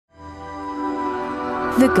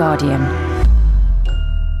The Guardian.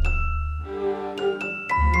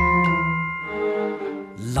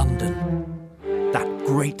 London. That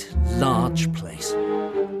great, large place.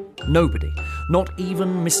 Nobody, not even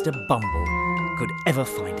Mr. Bumble, could ever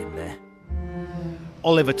find him there.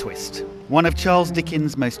 Oliver Twist, one of Charles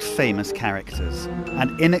Dickens' most famous characters,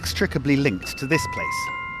 and inextricably linked to this place,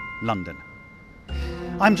 London.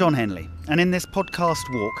 I'm John Henley, and in this podcast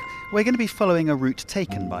walk, we're going to be following a route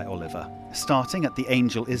taken by Oliver, starting at the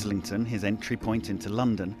Angel Islington, his entry point into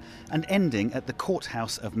London, and ending at the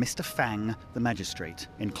courthouse of Mr. Fang, the magistrate,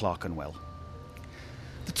 in Clerkenwell.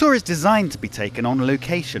 The tour is designed to be taken on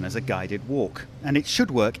location as a guided walk, and it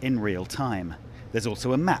should work in real time. There's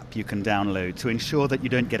also a map you can download to ensure that you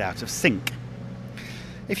don't get out of sync.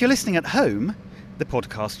 If you're listening at home, the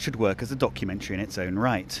podcast should work as a documentary in its own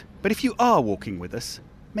right. But if you are walking with us,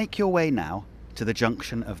 make your way now to the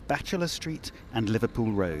junction of Bachelor Street and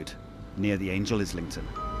Liverpool Road, near the Angel Islington.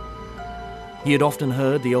 He had often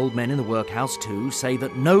heard the old men in the workhouse too say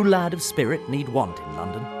that no lad of spirit need want in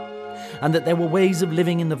London, and that there were ways of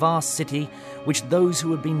living in the vast city which those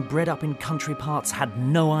who had been bred up in country parts had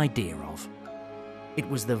no idea of. It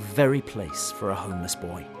was the very place for a homeless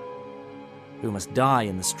boy, who must die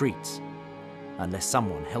in the streets unless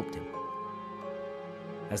someone helped him.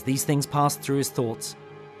 As these things passed through his thoughts,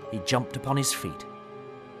 he jumped upon his feet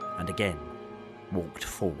and again walked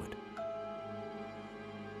forward.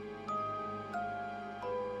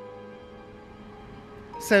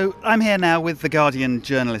 So I'm here now with The Guardian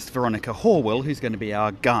journalist Veronica Horwell, who's going to be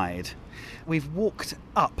our guide. We've walked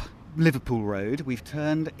up Liverpool Road, we've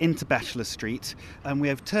turned into Bachelor Street, and we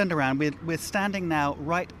have turned around. We're standing now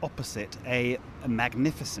right opposite a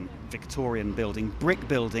magnificent Victorian building, brick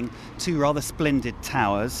building, two rather splendid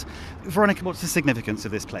towers. Veronica, what's the significance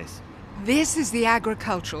of this place? This is the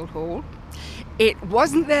Agricultural Hall. It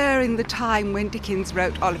wasn't there in the time when Dickens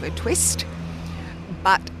wrote Oliver Twist,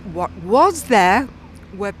 but what was there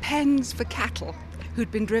were pens for cattle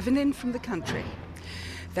who'd been driven in from the country.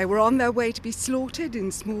 They were on their way to be slaughtered in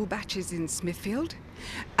small batches in Smithfield,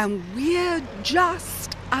 and we're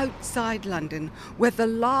just outside London, where the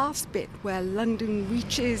last bit where London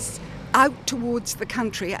reaches out towards the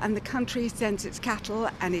country, and the country sends its cattle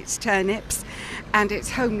and its turnips and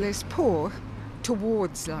its homeless poor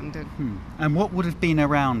towards London. And what would have been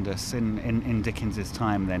around us in Dickens's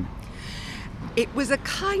time then? It was a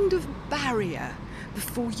kind of barrier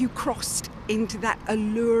before you crossed into that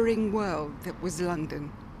alluring world that was London.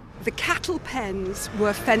 The cattle pens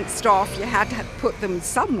were fenced off. You had to put them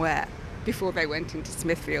somewhere before they went into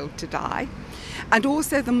Smithfield to die. And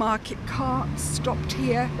also the market carts stopped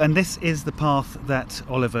here. And this is the path that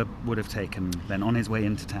Oliver would have taken then on his way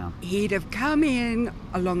into town. He'd have come in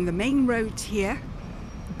along the main roads here.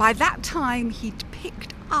 By that time, he'd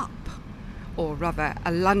picked up, or rather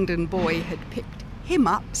a London boy had picked him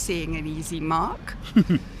up, seeing an easy mark.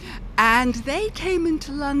 And they came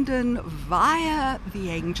into London via the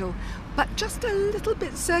Angel, but just a little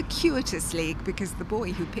bit circuitously, because the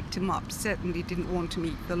boy who picked him up certainly didn't want to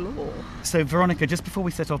meet the law. So, Veronica, just before we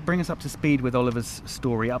set off, bring us up to speed with Oliver's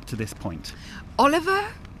story up to this point. Oliver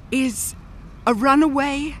is a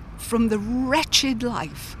runaway from the wretched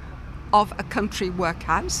life of a country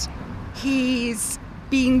workhouse. He's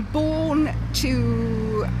been born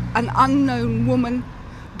to an unknown woman,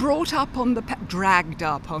 brought up on dragged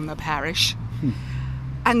up on the parish,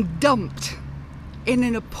 and dumped in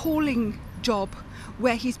an appalling job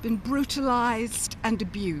where he's been brutalised and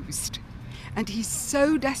abused. And he's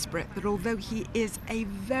so desperate that although he is a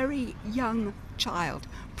very young child,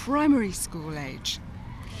 primary school age,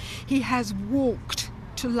 he has walked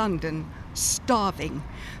to London starving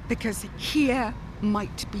because here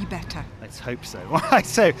might be better. Let's hope so. All right,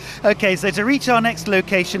 so to reach our next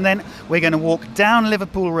location then, we're going to walk down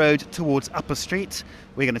Liverpool Road towards Upper Street.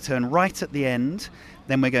 We're going to turn right at the end.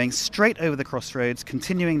 Then we're going straight over the crossroads,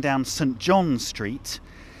 continuing down St John's Street.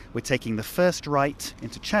 We're taking the first right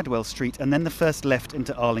into Chadwell Street and then the first left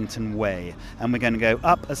into Arlington Way. And we're going to go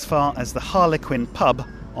up as far as the Harlequin pub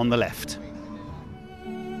on the left.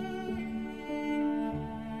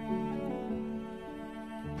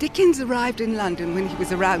 Dickens arrived in London when he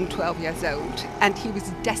was around 12 years old, and he was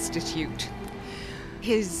destitute.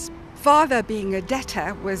 His father, being a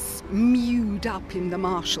debtor, was mewed up in the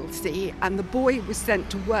Marshalsea, and the boy was sent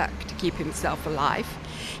to work to keep himself alive.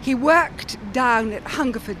 He worked down at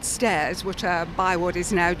Hungerford Stairs, which are by what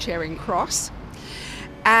is now Charing Cross,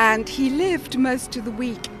 and he lived most of the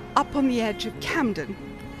week up on the edge of Camden.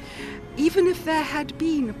 Even if there had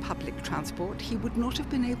been public transport, he would not have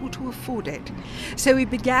been able to afford it. So he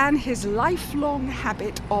began his lifelong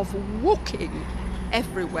habit of walking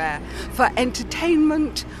everywhere for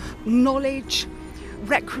entertainment, knowledge,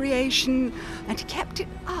 recreation, and he kept it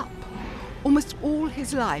up almost all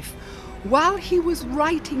his life. While he was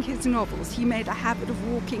writing his novels, he made a habit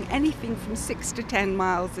of walking anything from 6 to 10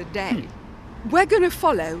 miles a day. We're going to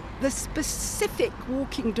follow the specific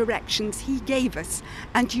walking directions he gave us,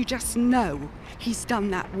 and you just know he's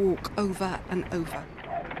done that walk over and over.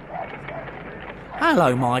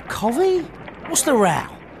 Hello, my covey. What's the row?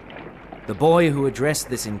 The boy who addressed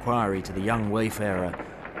this inquiry to the young wayfarer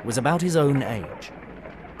was about his own age,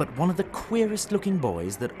 but one of the queerest-looking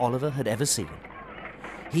boys that Oliver had ever seen.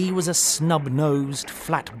 He was a snub-nosed,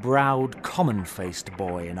 flat-browed, common-faced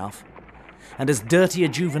boy enough, and as dirty a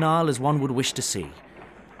juvenile as one would wish to see,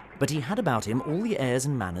 but he had about him all the airs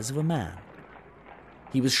and manners of a man.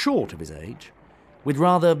 He was short of his age, with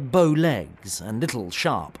rather bow legs and little,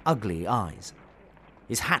 sharp, ugly eyes.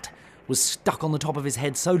 His hat was stuck on the top of his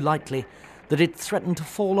head so lightly that it threatened to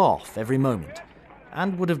fall off every moment,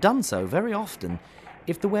 and would have done so very often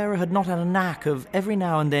if the wearer had not had a knack of every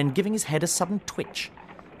now and then giving his head a sudden twitch,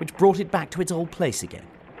 which brought it back to its old place again.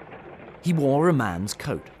 He wore a man's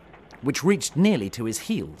coat, which reached nearly to his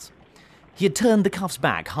heels. He had turned the cuffs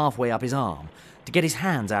back halfway up his arm to get his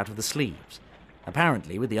hands out of the sleeves,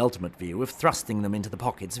 apparently with the ultimate view of thrusting them into the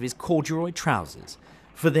pockets of his corduroy trousers,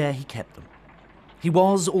 for there he kept them. He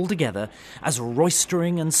was, altogether, as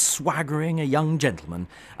roistering and swaggering a young gentleman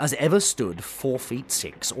as ever stood 4 feet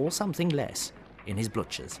 6, or something less, in his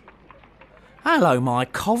bluchers. "Hello, my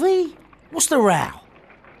covey. What's the row?"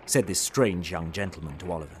 said this strange young gentleman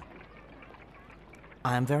to Oliver.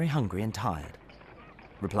 "I am very hungry and tired,"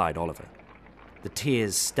 replied Oliver, the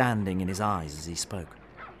tears standing in his eyes as he spoke.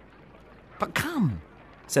 "But come,"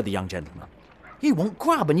 said the young gentleman. "You want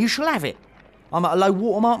grub and you shall have it. I'm at a low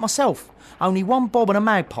water mark myself, only 1 bob and a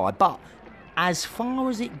magpie, but as far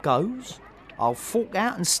as it goes, I'll fork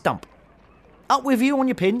out and stump. Up with you on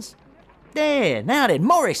your pins. There, now then,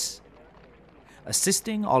 Morris!"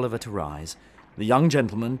 Assisting Oliver to rise, the young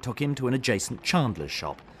gentleman took him to an adjacent chandler's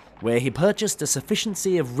shop, where he purchased a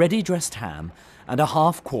sufficiency of ready-dressed ham and a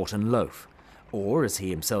half-quartern loaf, or, as he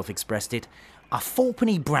himself expressed it, a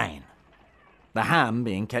 4-penny brain. The ham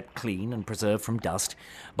being kept clean and preserved from dust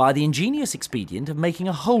by the ingenious expedient of making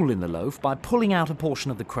a hole in the loaf by pulling out a portion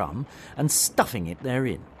of the crumb and stuffing it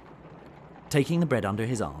therein. Taking the bread under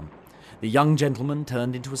his arm, the young gentleman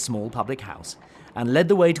turned into a small public house and led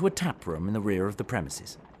the way to a tap room in the rear of the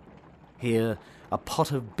premises. Here a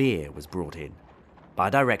pot of beer was brought in, by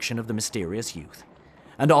direction of the mysterious youth,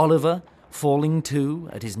 and Oliver, falling to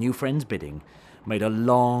at his new friend's bidding, made a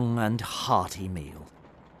long and hearty meal,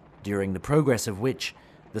 during the progress of which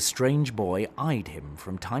the strange boy eyed him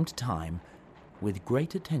from time to time with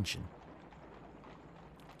great attention.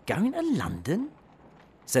 "Going to London?"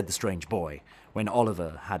 said the strange boy, when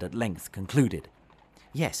Oliver had at length concluded.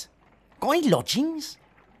 "Yes." "Got any lodgings?"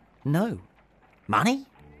 "No." "Money?"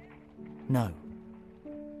 "No."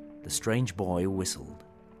 The strange boy whistled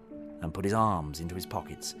and put his arms into his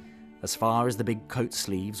pockets as far as the big coat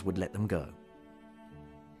sleeves would let them go.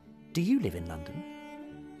 "Do you live in London?"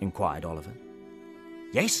 inquired Oliver.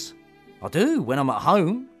 "Yes, I do, when I'm at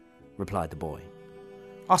home," replied the boy.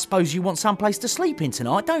 "I suppose you want some place to sleep in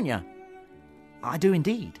tonight, don't you?" "I do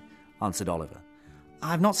indeed," answered Oliver. "I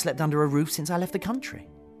have not slept under a roof since I left the country."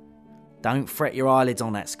 "Don't fret your eyelids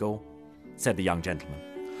on that score," said the young gentleman.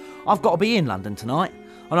 "I've got to be in London tonight,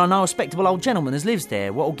 and I know a respectable old gentleman as lives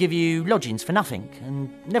there what'll give you lodgings for nothing, and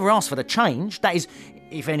never ask for the change, that is,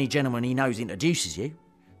 if any gentleman he knows introduces you.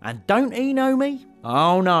 And don't he know me?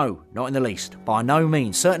 Oh no, not in the least, by no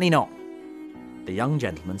means, certainly not." The young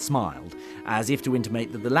gentleman smiled, as if to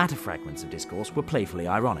intimate that the latter fragments of discourse were playfully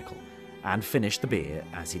ironical, and finished the beer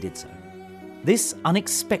as he did so. This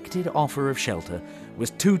unexpected offer of shelter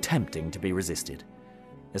was too tempting to be resisted,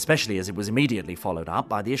 especially as it was immediately followed up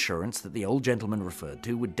by the assurance that the old gentleman referred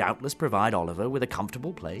to would doubtless provide Oliver with a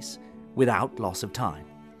comfortable place without loss of time.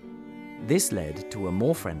 This led to a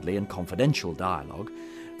more friendly and confidential dialogue,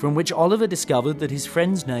 from which Oliver discovered that his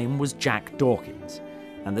friend's name was Jack Dawkins,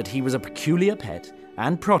 and that he was a peculiar pet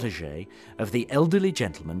and protégé of the elderly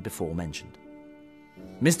gentleman before mentioned.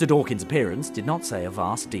 Mr. Dawkins' appearance did not say a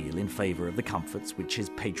vast deal in favour of the comforts which his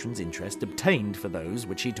patron's interest obtained for those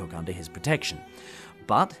which he took under his protection,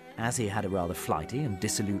 but as he had a rather flighty and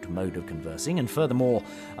dissolute mode of conversing, and furthermore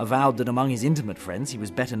avowed that among his intimate friends he was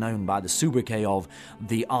better known by the sobriquet of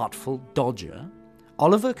the Artful Dodger,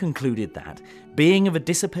 Oliver concluded that, being of a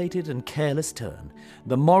dissipated and careless turn,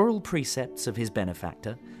 the moral precepts of his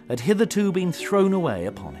benefactor had hitherto been thrown away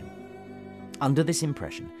upon him. Under this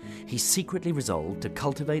impression, he secretly resolved to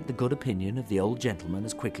cultivate the good opinion of the old gentleman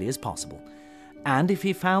as quickly as possible, and if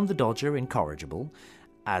he found the Dodger incorrigible,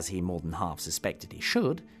 as he more than half suspected he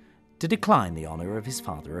should, to decline the honour of his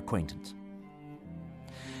farther acquaintance.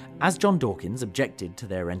 As John Dawkins objected to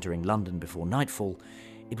their entering London before nightfall,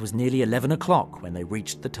 it was nearly 11 o'clock when they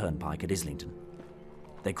reached the turnpike at Islington.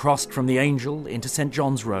 They crossed from the Angel into St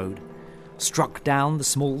John's Road, struck down the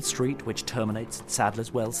small street which terminates at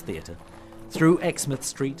Sadler's Wells Theatre, through Exmouth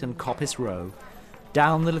Street and Coppice Row,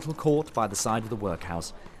 down the little court by the side of the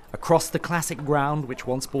workhouse, across the classic ground which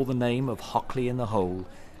once bore the name of Hockley in the Hole,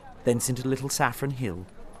 thence into Little Saffron Hill,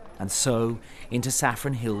 and so into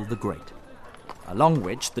Saffron Hill the Great, along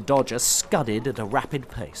which the Dodger scudded at a rapid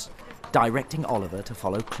pace, directing Oliver to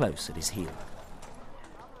follow close at his heel.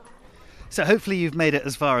 So hopefully you've made it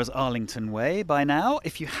as far as Arlington Way by now.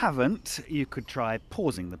 If you haven't, you could try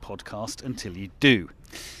pausing the podcast until you do.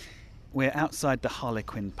 We're outside the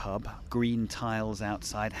Harlequin pub, green tiles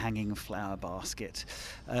outside, hanging flower basket.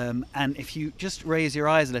 And if you just raise your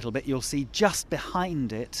eyes a little bit, you'll see just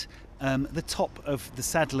behind it the top of the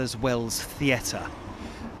Sadler's Wells Theatre.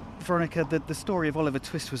 Veronica, the story of Oliver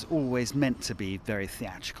Twist was always meant to be very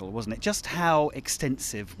theatrical, wasn't it? Just how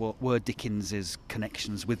extensive were Dickens's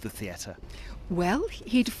connections with the theatre? Well,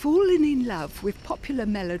 he'd fallen in love with popular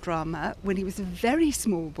melodrama when he was a very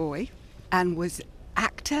small boy and was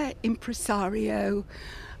actor, impresario,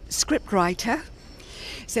 scriptwriter.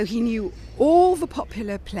 So he knew all the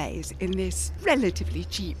popular plays in this relatively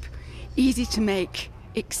cheap, easy to make,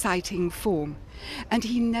 exciting form. And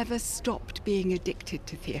he never stopped being addicted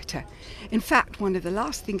to theatre. In fact, one of the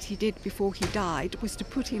last things he did before he died was to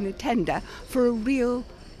put in a tender for a real,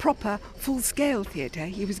 proper, full-scale theatre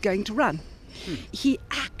he was going to run. He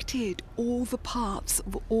acted all the parts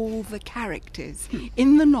of all the characters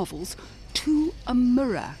in the novels to a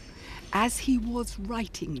mirror as he was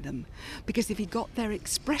writing them, because if he got their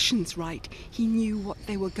expressions right, he knew what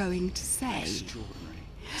they were going to say. Extraordinary.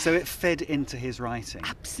 So it fed into his writing?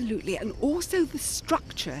 Absolutely. And also the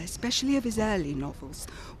structure, especially of his early novels,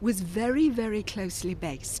 was very, very closely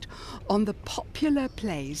based on the popular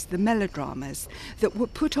plays, the melodramas, that were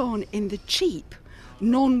put on in the cheap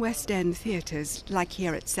non-West End theatres like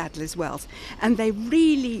here at Sadler's Wells. And they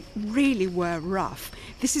really, really were rough.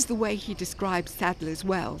 This is the way he described Sadler's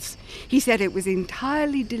Wells. He said it was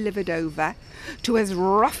entirely delivered over to as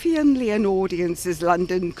ruffianly an audience as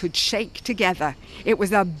London could shake together. It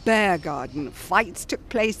was a bear garden. Fights took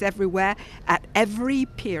place everywhere at every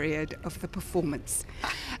period of the performance.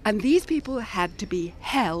 And these people had to be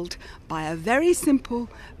held by a very simple,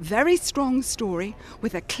 very strong story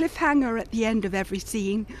with a cliffhanger at the end of every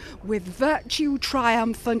scene, with virtue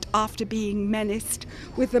triumphant after being menaced,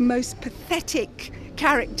 with the most pathetic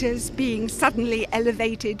characters being suddenly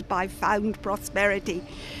elevated by found prosperity.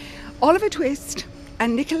 Oliver Twist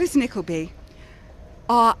and Nicholas Nickleby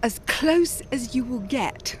are as close as you will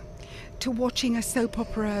get to watching a soap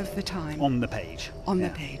opera of the time. On the page. On the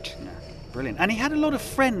page. Yeah. Brilliant. And he had a lot of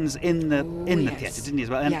friends in the theatre, didn't he, as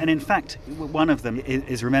well? And in fact, one of them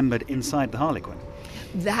is remembered inside the Harlequin.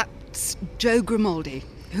 That's Joe Grimaldi,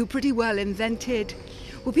 who pretty well invented...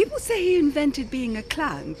 Well, people say he invented being a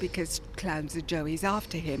clown because clowns are Joeys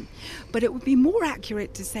after him. But it would be more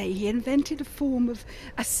accurate to say he invented a form of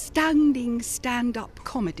astounding stand-up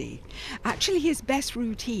comedy. Actually, his best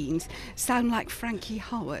routines sound like Frankie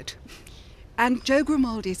Howard. And Joe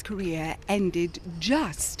Grimaldi's career ended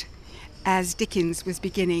just as Dickens was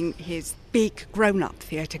beginning his big grown-up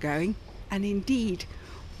theatre going. And indeed,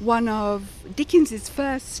 one of Dickens's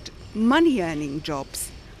first money-earning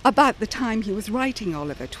jobs, about the time he was writing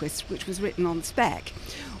Oliver Twist, which was written on spec,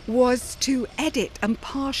 was to edit and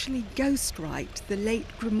partially ghostwrite the late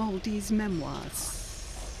Grimaldi's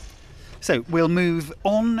memoirs. So we'll move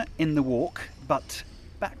on in the walk, but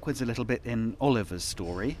backwards a little bit in Oliver's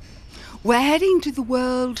story. We're heading to the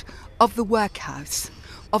world of the workhouse,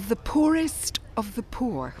 of the poorest of the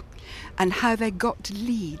poor, and how they got to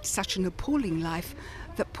lead such an appalling life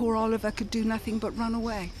that poor Oliver could do nothing but run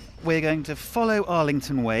away. We're going to follow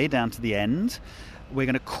Arlington Way down to the end. We're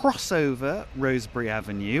going to cross over Rosebery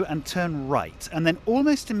Avenue and turn right. And then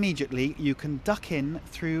almost immediately you can duck in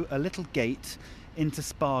through a little gate into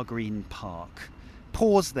Spa Green Park.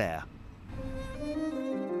 Pause there.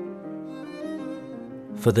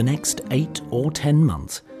 For the next 8 or 10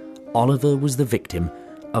 months, Oliver was the victim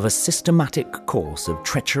of a systematic course of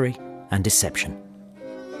treachery and deception.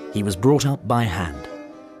 He was brought up by hand.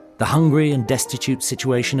 The hungry and destitute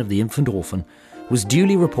situation of the infant orphan was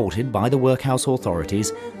duly reported by the workhouse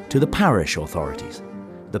authorities to the parish authorities,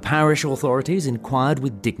 The parish authorities inquired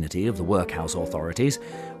with dignity of the workhouse authorities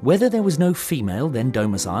whether there was no female then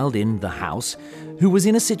domiciled in the house who was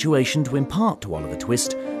in a situation to impart to Oliver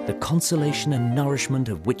Twist the consolation and nourishment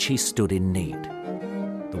of which he stood in need.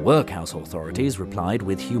 The workhouse authorities replied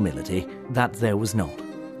with humility that there was not.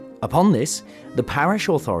 Upon this, the parish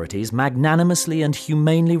authorities magnanimously and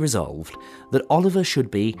humanely resolved that Oliver should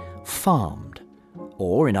be farmed,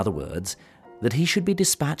 or, in other words, that he should be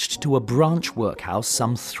dispatched to a branch workhouse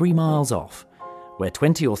some 3 miles off, where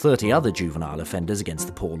 20 or 30 other juvenile offenders against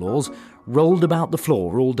the poor laws rolled about the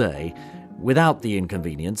floor all day without the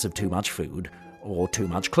inconvenience of too much food or too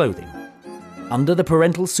much clothing, under the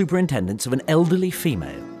parental superintendence of an elderly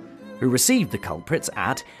female, who received the culprits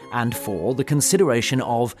at and for the consideration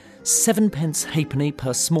of 7 halfpenny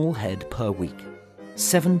per small head per week.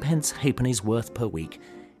 7 halfpenny's worth per week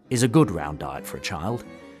is a good round diet for a child.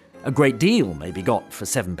 A great deal may be got for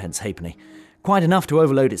 7 halfpenny, quite enough to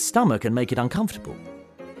overload its stomach and make it uncomfortable.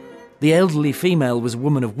 The elderly female was a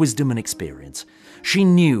woman of wisdom and experience. She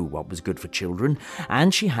knew what was good for children,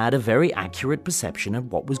 and she had a very accurate perception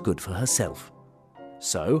of what was good for herself.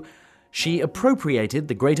 So, she appropriated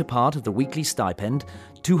the greater part of the weekly stipend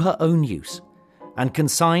to her own use, and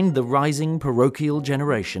consigned the rising parochial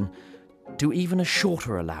generation to even a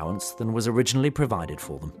shorter allowance than was originally provided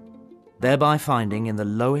for them, thereby finding in the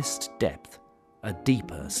lowest depth a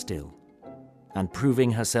deeper still, and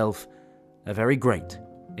proving herself a very great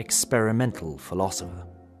experimental philosopher.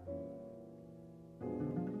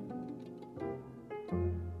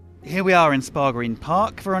 Here we are in Spa Green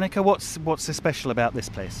Park. Veronica, what's so special about this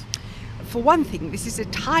place? For one thing, this is a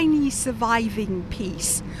tiny surviving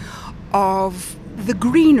piece of the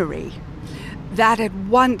greenery that had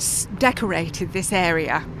once decorated this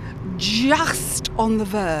area just on the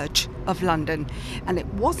verge of London, and it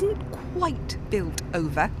wasn't quite built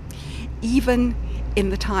over, even in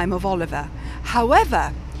the time of Oliver.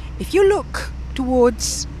 However, if you look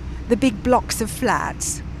towards the big blocks of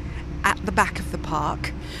flats at the back of the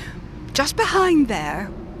park, just behind there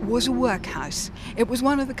was a workhouse. It was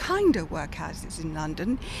one of the kinder workhouses in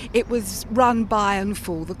London. It was run by and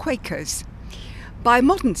for the Quakers. By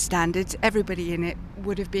modern standards, everybody in it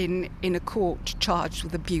would have been in a court charged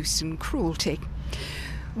with abuse and cruelty.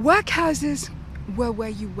 Workhouses were where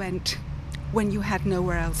you went when you had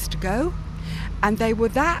nowhere else to go, and they were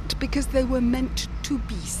that because they were meant to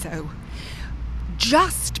be so.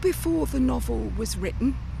 Just before the novel was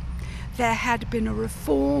written, there had been a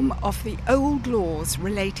reform of the old laws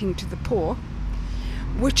relating to the poor,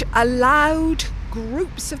 which allowed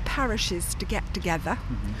groups of parishes to get together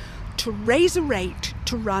to raise a rate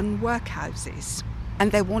to run workhouses.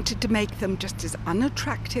 And they wanted to make them just as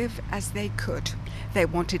unattractive as they could. They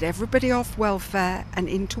wanted everybody off welfare and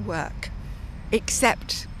into work,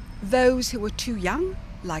 except those who were too young,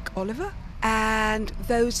 like Oliver, and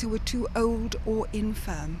those who were too old or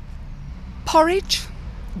infirm. Porridge,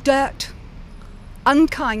 dirt,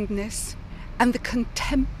 unkindness, and the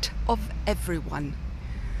contempt of everyone.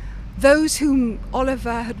 Those whom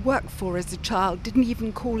Oliver had worked for as a child didn't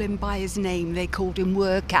even call him by his name, they called him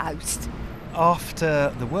Workhouse.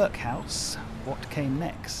 After the workhouse, what came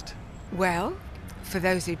next? Well, for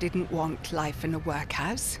those who didn't want life in a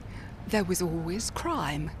workhouse, there was always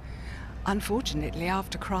crime. Unfortunately,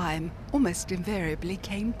 after crime, almost invariably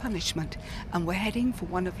came punishment, and we're heading for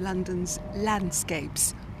one of London's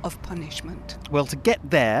landscapes of punishment. Well, to get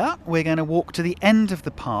there, we're going to walk to the end of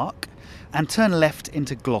the park and turn left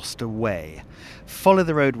into Gloucester Way. Follow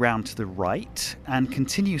the road round to the right and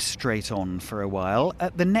continue straight on for a while.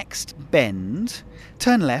 At the next bend,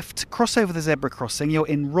 turn left, cross over the zebra crossing. You're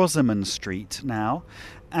in Rosamond Street now,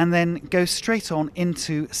 and then go straight on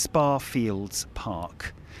into Spa Fields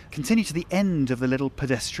Park. Continue to the end of the little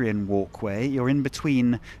pedestrian walkway. You're in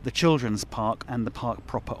between the children's park and the park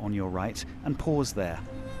proper on your right, and pause there.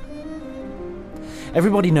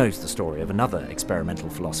 Everybody knows the story of another experimental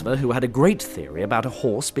philosopher who had a great theory about a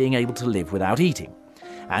horse being able to live without eating,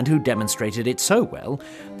 and who demonstrated it so well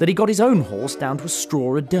that he got his own horse down to a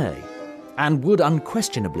straw a day, and would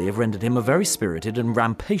unquestionably have rendered him a very spirited and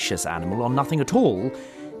rampacious animal on nothing at all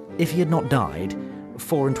if he had not died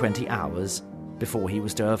 24 hours before he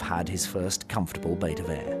was to have had his first comfortable bait of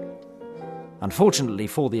air. Unfortunately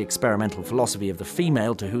for the experimental philosophy of the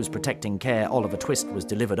female to whose protecting care Oliver Twist was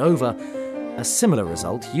delivered over, a similar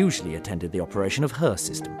result usually attended the operation of her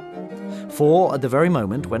system. For at the very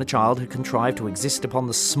moment when a child had contrived to exist upon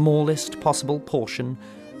the smallest possible portion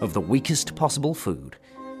of the weakest possible food,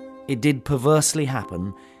 it did perversely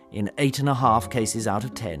happen in 8.5 cases out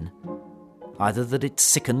of 10, either that it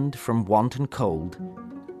sickened from want and cold,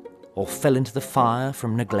 or fell into the fire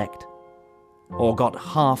from neglect, or got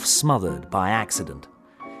half smothered by accident,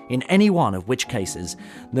 in any one of which cases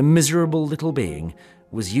the miserable little being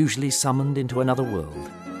was usually summoned into another world,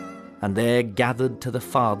 and there gathered to the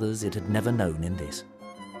fathers it had never known in this.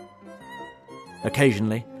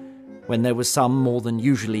 Occasionally, when there was some more than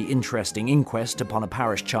usually interesting inquest upon a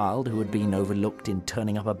parish child who had been overlooked in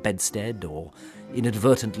turning up a bedstead or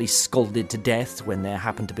inadvertently scalded to death when there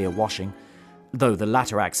happened to be a washing, though the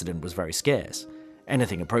latter accident was very scarce,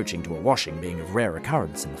 anything approaching to a washing being of rare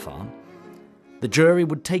occurrence in the farm, the jury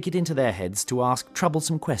would take it into their heads to ask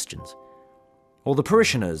troublesome questions, or the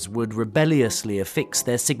parishioners would rebelliously affix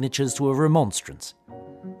their signatures to a remonstrance.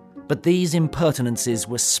 But these impertinences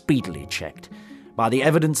were speedily checked by the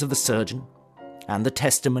evidence of the surgeon and the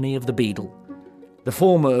testimony of the beadle, the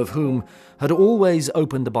former of whom had always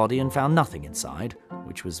opened the body and found nothing inside,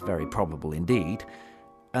 which was very probable indeed,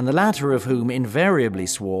 and the latter of whom invariably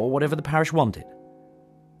swore whatever the parish wanted,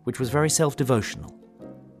 which was very self-devotional.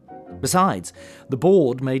 Besides, the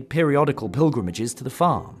board made periodical pilgrimages to the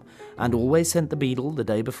farm, and always sent the beadle the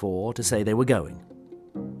day before to say they were going.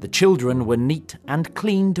 The children were neat and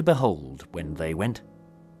clean to behold when they went.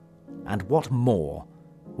 And what more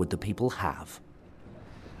would the people have?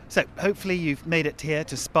 So, hopefully you've made it here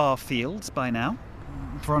to Spa Fields by now.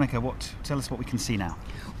 Veronica, tell us what we can see now.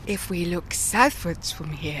 If we look southwards from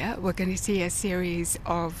here, we're going to see a series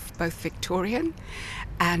of both Victorian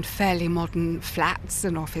and fairly modern flats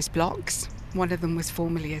and office blocks. One of them was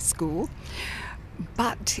formerly a school.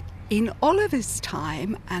 But in Oliver's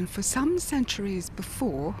time, and for some centuries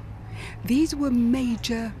before, these were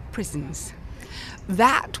major prisons.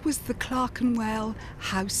 That was the Clerkenwell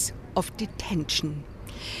House of Detention.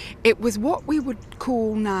 It was what we would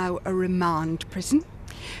call now a remand prison.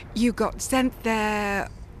 You got sent there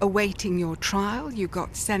awaiting your trial, you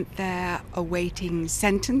got sent there awaiting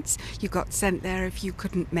sentence, you got sent there if you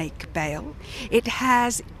couldn't make bail. It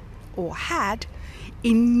has, or had,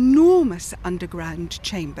 enormous underground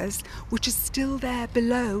chambers, which are still there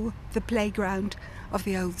below the playground of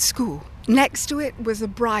the old school. Next to it was a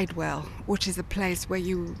bridewell, which is a place where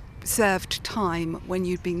you served time when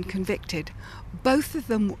you'd been convicted. Both of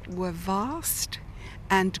them were vast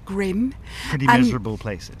and grim. Pretty miserable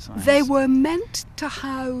places. They were meant to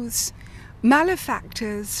house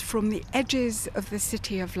malefactors from the edges of the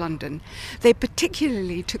City of London. They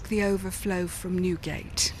particularly took the overflow from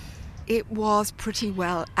Newgate. It was pretty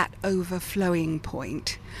well at overflowing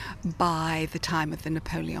point by the time of the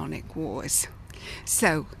Napoleonic Wars.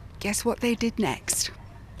 So, guess what they did next?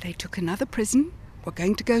 They took another prison, were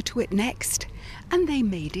going to go to it next, and they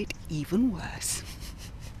made it even worse.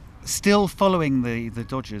 Still following the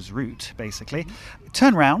Dodgers route, basically.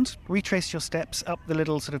 Turn round, retrace your steps up the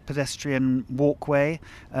little sort of pedestrian walkway,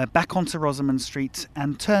 back onto Rosamond Street,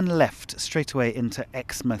 and turn left straight away into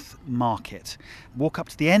Exmouth Market. Walk up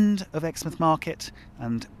to the end of Exmouth Market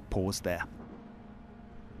and pause there.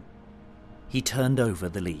 He turned over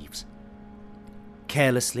the leaves.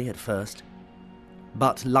 Carelessly at first,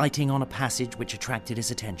 but lighting on a passage which attracted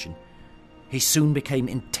his attention, he soon became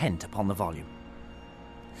intent upon the volume.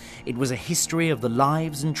 It was a history of the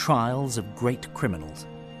lives and trials of great criminals,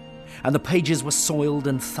 and the pages were soiled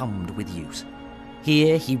and thumbed with use.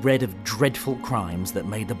 Here he read of dreadful crimes that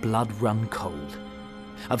made the blood run cold,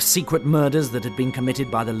 of secret murders that had been committed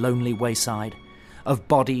by the lonely wayside, of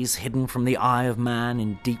bodies hidden from the eye of man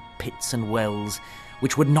in deep pits and wells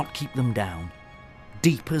which would not keep them down,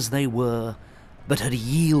 deep as they were, but had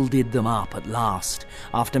yielded them up at last,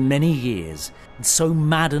 after many years, and so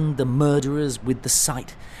maddened the murderers with the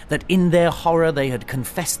sight that in their horror they had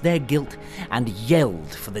confessed their guilt and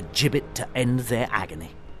yelled for the gibbet to end their agony.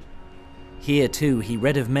 Here, too, he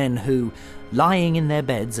read of men who, lying in their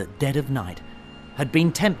beds at dead of night, had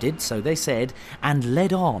been tempted, so they said, and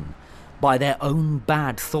led on by their own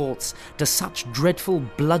bad thoughts to such dreadful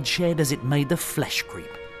bloodshed as it made the flesh creep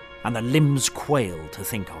and the limbs quail to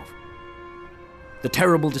think of. The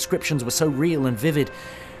terrible descriptions were so real and vivid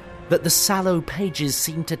that the sallow pages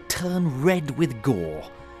seemed to turn red with gore,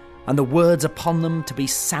 and the words upon them to be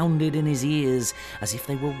sounded in his ears as if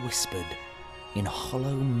they were whispered in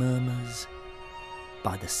hollow murmurs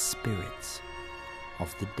by the spirits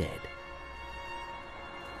of the dead.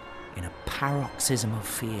 In a paroxysm of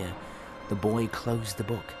fear, the boy closed the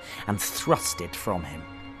book and thrust it from him.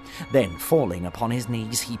 Then, falling upon his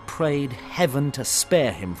knees, he prayed heaven to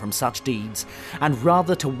spare him from such deeds, and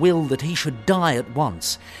rather to will that he should die at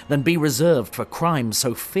once than be reserved for crimes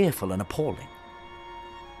so fearful and appalling.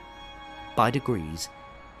 By degrees,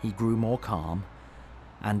 he grew more calm,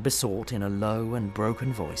 and besought in a low and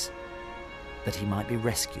broken voice that he might be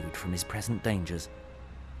rescued from his present dangers,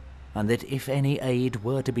 and that if any aid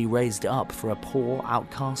were to be raised up for a poor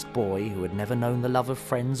outcast boy who had never known the love of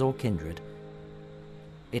friends or kindred,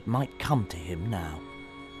 it might come to him now,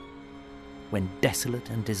 when desolate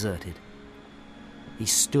and deserted, he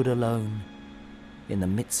stood alone in the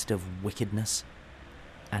midst of wickedness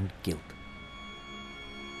and guilt.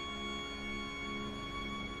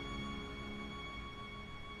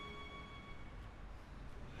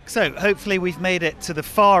 So, hopefully we've made it to the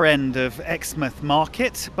far end of Exmouth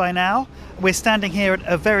Market by now. We're standing here at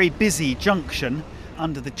a very busy junction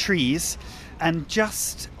under the trees, and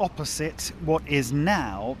just opposite what is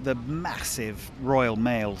now the massive Royal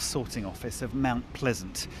Mail sorting office of Mount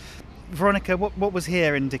Pleasant. Veronica, what was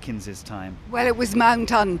here in Dickens's time? Well, it was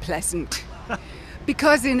Mount Unpleasant,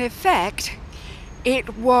 because in effect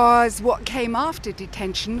it was what came after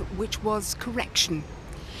detention, which was correction.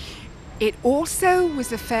 It also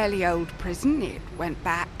was a fairly old prison. It went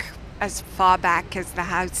back as far back as the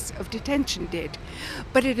House of Detention did.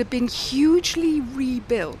 But it had been hugely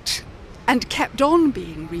rebuilt and kept on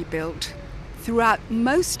being rebuilt throughout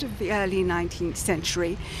most of the early 19th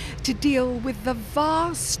century to deal with the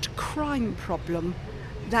vast crime problem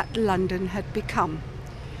that London had become.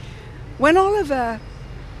 When Oliver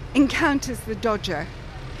encounters the Dodger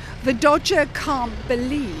can't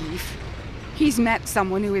believe he's met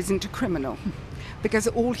someone who isn't a criminal, because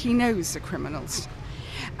all he knows are criminals.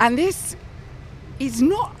 And this is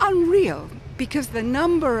not unreal, because the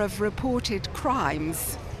number of reported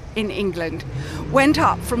crimes in England went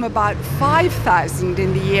up from about 5,000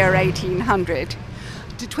 in the year 1800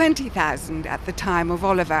 to 20,000 at the time of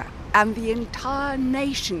Oliver, and the entire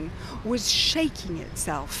nation was shaking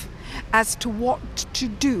itself as to what to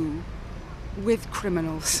do with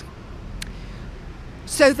criminals.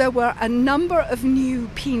 So there were a number of new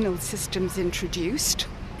penal systems introduced,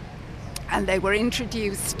 and they were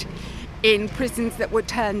introduced in prisons that were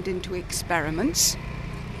turned into experiments.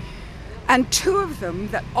 And two of them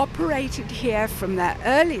that operated here from their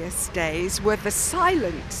earliest days were the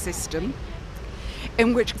silent system,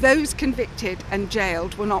 in which those convicted and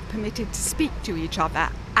jailed were not permitted to speak to each other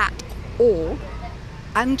at all,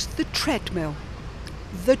 and the treadmill.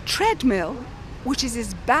 The treadmill, which is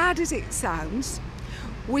as bad as it sounds,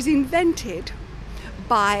 was invented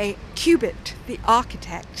by Cubitt, the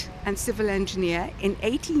architect and civil engineer, in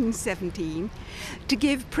 1817 to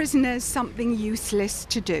give prisoners something useless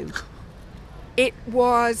to do. It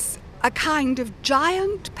was a kind of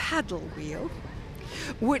giant paddle wheel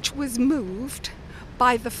which was moved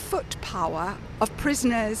by the foot power of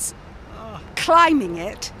prisoners climbing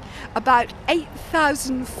it about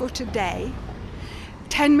 8,000 foot a day,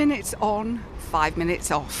 10 minutes on, 5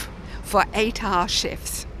 minutes off, for 8-hour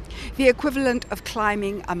shifts, the equivalent of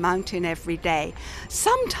climbing a mountain every day.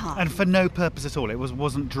 Sometimes... And for no purpose at all? It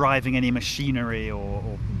wasn't driving any machinery or...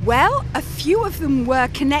 Well, a few of them were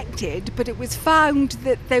connected, but it was found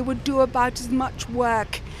that they would do about as much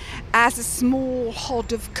work as a small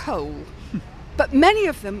hod of coal. But many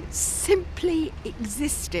of them simply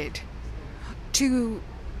existed to,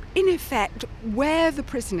 in effect, wear the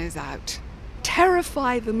prisoners out,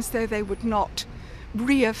 terrify them so they would not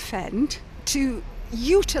re-offend, to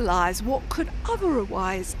utilise what could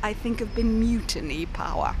otherwise, I think, have been mutiny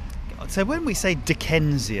power. So when we say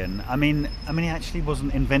Dickensian, I mean he actually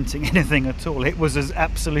wasn't inventing anything at all. It was as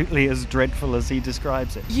absolutely as dreadful as he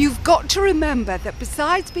describes it. You've got to remember that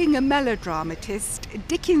besides being a melodramatist,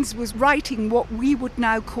 Dickens was writing what we would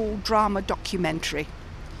now call drama documentary.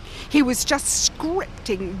 He was just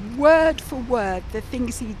scripting word for word the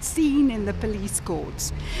things he'd seen in the police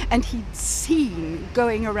courts and he'd seen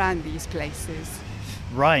going around these places.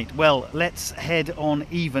 Right, well, let's head on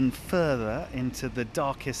even further into the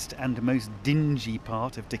darkest and most dingy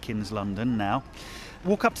part of Dickens' London now.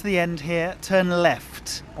 Walk up to the end here, turn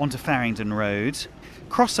left onto Farringdon Road,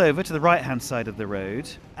 cross over to the right-hand side of the road,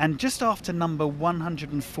 and just after number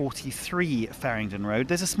 143 Farringdon Road,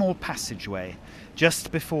 there's a small passageway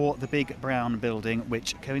just before the big brown building,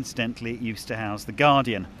 which coincidentally used to house The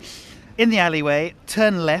Guardian. In the alleyway,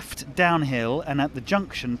 turn left, downhill, and at the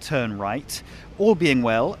junction, turn right. All being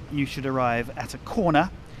well, you should arrive at the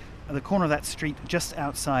corner of that street just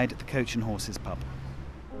outside the Coach and Horses pub.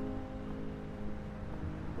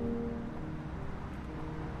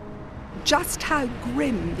 Just how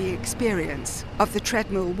grim the experience of the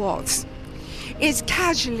treadmill was is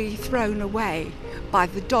casually thrown away by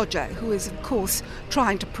the Dodger, who is, of course,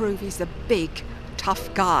 trying to prove he's a big,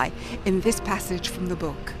 tough guy in this passage from the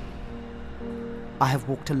book. I have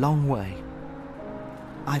walked a long way.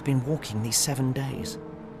 I've been walking these 7 days.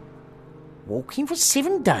 Walking for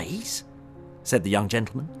 7 days? Said the young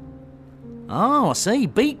gentleman. Oh, I see.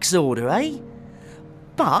 Beak's order, eh?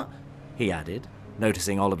 But he added,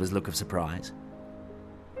 noticing Oliver's look of surprise.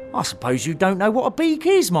 "I suppose you don't know what a beak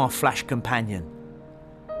is, my flash companion."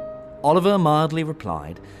 Oliver mildly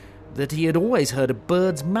replied that he had always heard a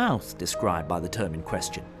bird's mouth described by the term in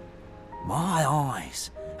question. "My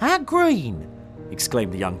eyes, how green!"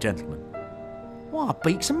 exclaimed the young gentleman. "Why, a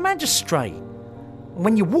beak's a magistrate.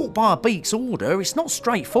 When you walk by a beak's order, it's not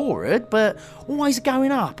straightforward, but always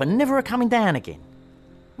going up and never a coming down again.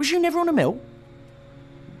 Was you never on a mill?"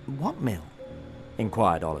 "What mill?"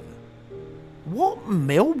 inquired Oliver. "What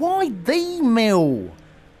mill? Why, the mill.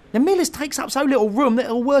 The millers takes up so little room that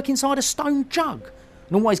it'll work inside a stone jug,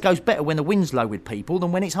 and always goes better when the wind's low with people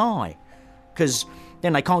than when it's high, 'cause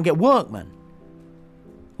then they can't get workmen."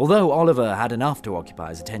 Although Oliver had enough to occupy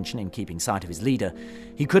his attention in keeping sight of his leader,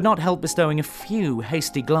 he could not help bestowing a few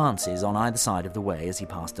hasty glances on either side of the way as he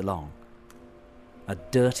passed along. A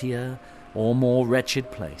dirtier or more wretched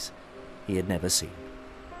place he had never seen.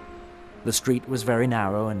 The street was very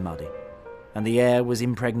narrow and muddy, and the air was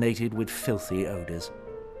impregnated with filthy odours.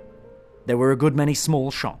 There were a good many small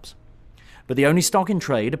shops, but the only stock in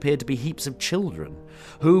trade appeared to be heaps of children,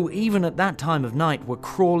 who, even at that time of night, were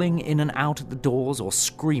crawling in and out at the doors or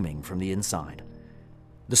screaming from the inside.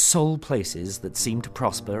 The sole places that seemed to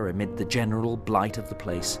prosper amid the general blight of the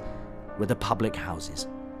place were the public houses,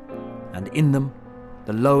 and in them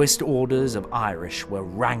the lowest orders of Irish were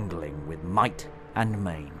wrangling with might and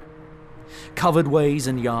main. Covered ways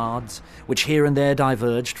and yards, which here and there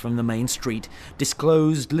diverged from the main street,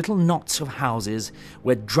 disclosed little knots of houses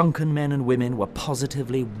where drunken men and women were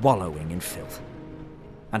positively wallowing in filth.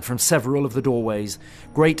 And from several of the doorways,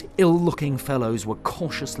 great ill-looking fellows were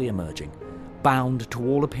cautiously emerging, bound to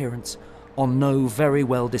all appearance on no very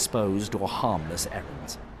well-disposed or harmless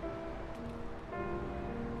errands.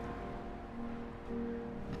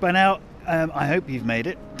 By now, I hope you've made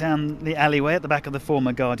it down the alleyway at the back of the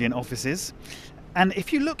former Guardian offices. And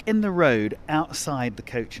if you look in the road outside the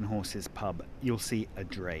Coach and Horses pub, you'll see a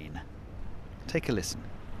drain. Take a listen.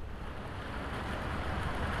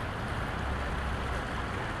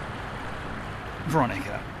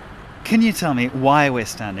 Veronica, can you tell me why we're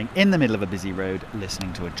standing in the middle of a busy road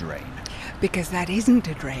listening to a drain? Because that isn't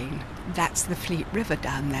a drain. That's the Fleet River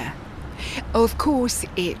down there. Of course,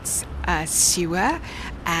 it's a sewer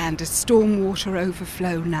and a stormwater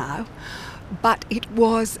overflow now, but it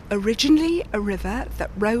was originally a river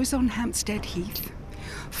that rose on Hampstead Heath,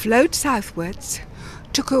 flowed southwards,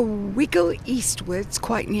 took a wiggle eastwards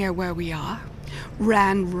quite near where we are,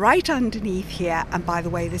 ran right underneath here, and by the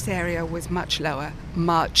way, this area was much lower,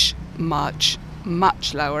 much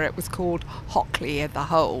lower. It was called Hockley of the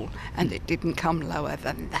Hole, and it didn't come lower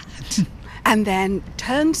than that. And then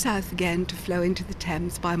turned south again to flow into the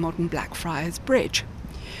Thames by modern Blackfriars Bridge.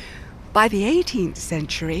 By the 18th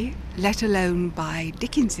century, let alone by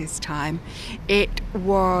Dickens's time, it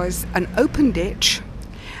was an open ditch,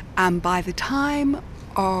 and by the time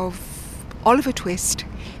of Oliver Twist,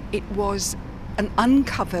 it was an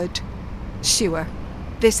uncovered sewer.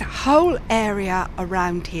 This whole area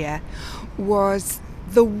around here was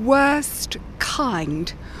the worst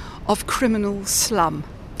kind of criminal slum.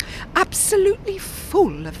 Absolutely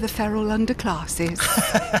full of the feral underclasses.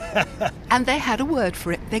 And they had a word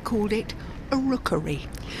for it. They called it a rookery.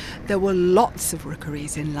 There were lots of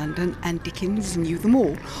rookeries in London, and Dickens knew them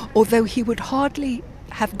all, although he would hardly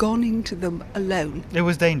have gone into them alone. It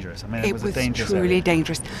was dangerous. I mean, it was a dangerous truly area.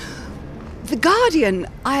 Dangerous. The Guardian,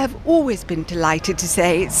 I have always been delighted to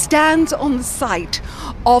say, stands on the site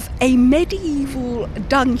of a medieval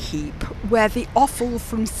dung heap where the offal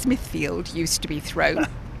from Smithfield used to be thrown,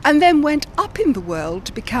 and then went up in the world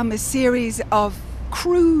to become a series of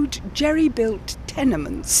crude, jerry-built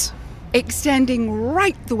tenements, extending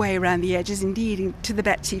right the way around the edges, indeed to the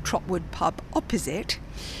Betsy Trotwood pub opposite,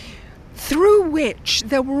 through which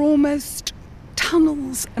there were almost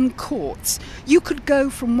tunnels and courts. You could go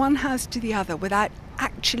from one house to the other without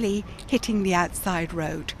actually hitting the outside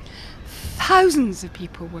road. Thousands of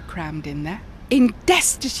people were crammed in there, in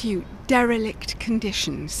destitute, derelict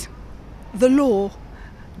conditions. The law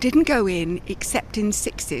didn't go in except in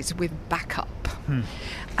sixes with backup.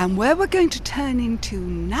 And where we're going to turn into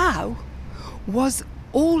now was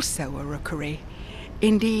also a rookery.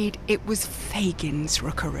 Indeed, it was Fagin's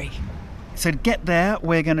rookery. So to get there,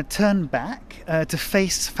 we're going to turn back to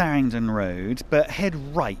face Farringdon Road, but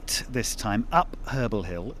head right this time, up Herbal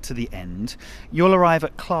Hill to the end. You'll arrive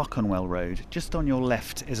at Clerkenwell Road. Just on your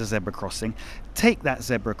left is a zebra crossing. Take that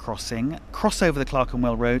zebra crossing, cross over the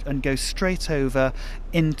Clerkenwell Road and go straight over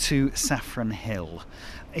into Saffron Hill.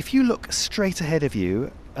 If you look straight ahead of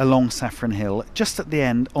you along Saffron Hill, just at the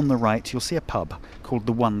end on the right, you'll see a pub called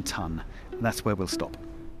the One Ton. And that's where we'll stop.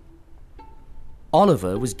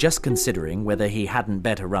 Oliver was just considering whether he hadn't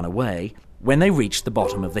better run away when they reached the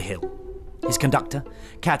bottom of the hill. His conductor,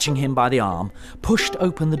 catching him by the arm, pushed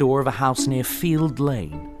open the door of a house near Field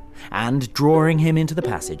Lane and, drawing him into the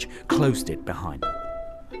passage, closed it behind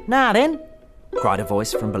him. "Now then," cried a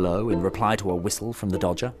voice from below in reply to a whistle from the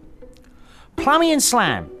Dodger. "Plummy and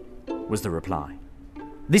slam," was the reply.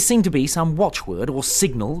 This seemed to be some watchword or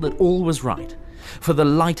signal that all was right, for the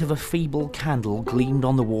light of a feeble candle gleamed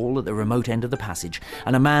on the wall at the remote end of the passage,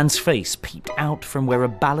 and a man's face peeped out from where a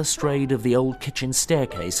balustrade of the old kitchen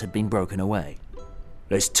staircase had been broken away.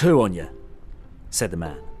 "There's two on you," said the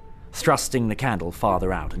man, thrusting the candle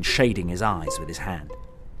farther out and shading his eyes with his hand.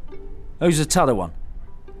 "Who's the t'other one?"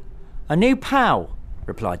 "A new pal,"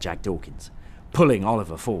 replied Jack Dawkins, pulling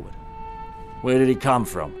Oliver forward. "Where did he come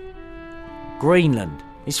from?" "Greenland.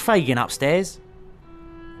 Is Fagin upstairs?"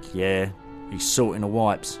 "Yeah, he's sorting the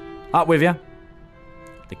wipes. Up with you."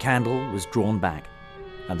 The candle was drawn back,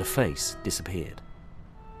 and the face disappeared.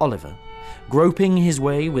 Oliver, groping his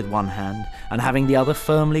way with one hand and having the other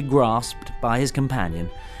firmly grasped by his companion,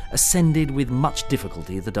 ascended with much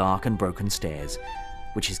difficulty the dark and broken stairs,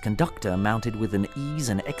 which his conductor mounted with an ease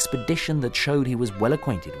and expedition that showed he was well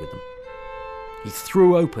acquainted with them. He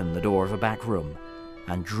threw open the door of a back room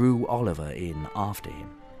and drew Oliver in after him.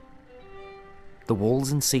 The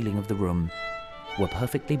walls and ceiling of the room were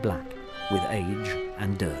perfectly black with age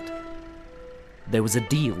and dirt. There was a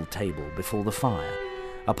deal table before the fire,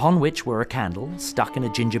 upon which were a candle stuck in a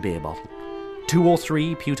ginger beer bottle, 2 or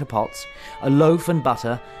 3 pewter pots, a loaf and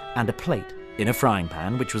butter, and a plate in a frying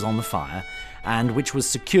pan which was on the fire, and which was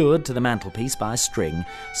secured to the mantelpiece by a string.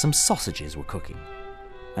 Some sausages were cooking,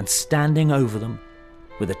 and standing over them,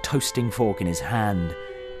 with a toasting fork in his hand,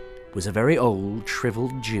 was a very old,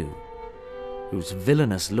 shrivelled Jew, whose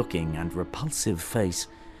villainous-looking and repulsive face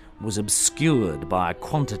was obscured by a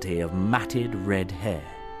quantity of matted red hair.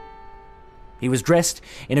 He was dressed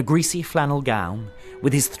in a greasy flannel gown,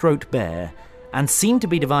 with his throat bare, and seemed to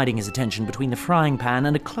be dividing his attention between the frying pan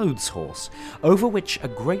and a clothes horse, over which a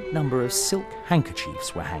great number of silk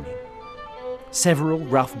handkerchiefs were hanging. Several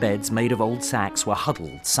rough beds made of old sacks were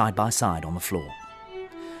huddled side by side on the floor.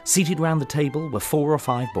 Seated round the table were 4 or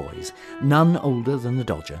 5 boys, none older than the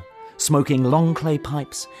Dodger, smoking long clay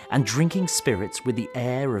pipes and drinking spirits with the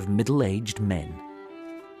air of middle-aged men.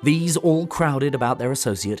 These all crowded about their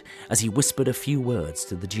associate as he whispered a few words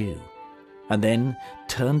to the Jew, and then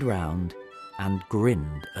turned round and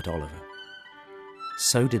grinned at Oliver.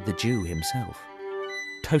 So did the Jew himself,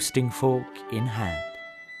 toasting fork in hand.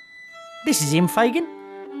 "This is him,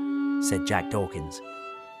 Fagin," said Jack Dawkins.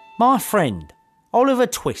 "My friend, Oliver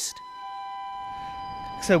Twist."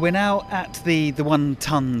 So we're now at the One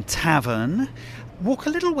Ton Tavern. Walk a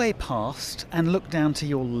little way past and look down to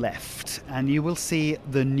your left, and you will see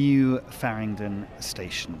the new Farringdon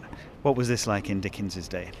station. What was this like in Dickens's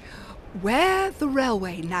day? Where the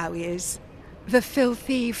railway now is, the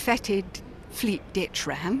filthy, fetid Fleet Ditch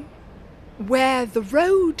ran. Where the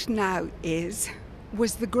road now is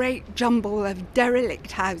was the great jumble of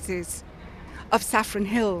derelict houses of Saffron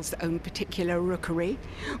Hill's own particular rookery,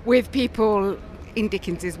 with people, in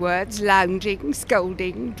Dickens's words, lounging,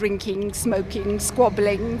 scolding, drinking, smoking,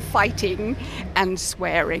 squabbling, fighting and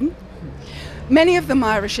swearing. Many of them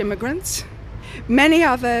Irish immigrants, many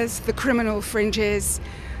others the criminal fringes,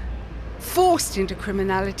 forced into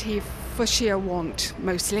criminality for sheer want,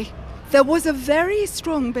 mostly. There was a very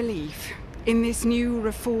strong belief in this new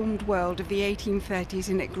reformed world of the 1830s,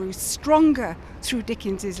 and it grew stronger through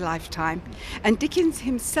Dickens's lifetime. And Dickens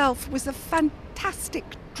himself was a fantastic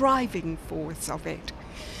driving force of it.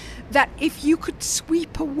 That if you could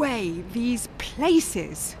sweep away these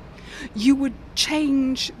places, you would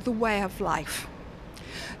change the way of life.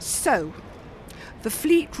 So, the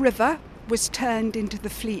Fleet River was turned into the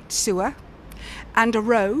Fleet Sewer, and a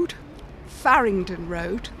road, Farringdon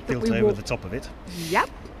Road, that Built over the top of it. Yep.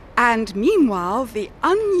 And meanwhile, the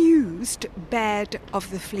unused bed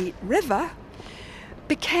of the Fleet River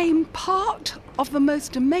became part of the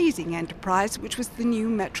most amazing enterprise, which was the new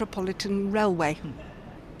Metropolitan Railway.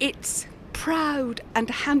 Its proud and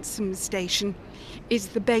handsome station is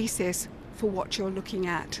the basis for what you're looking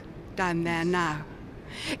at down there now.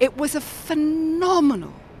 It was a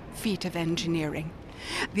phenomenal feat of engineering.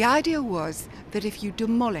 The idea was that if you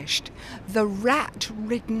demolished the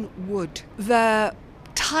rat-ridden wood, the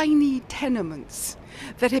tiny tenements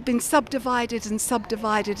that had been subdivided and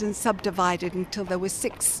subdivided and subdivided until there were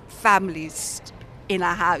 6 families in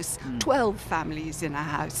a house, 12 families in a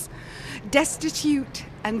house, destitute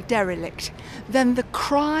and derelict, then the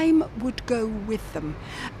crime would go with them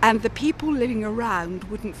and the people living around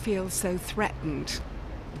wouldn't feel so threatened.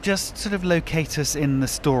 just sort of locate us in the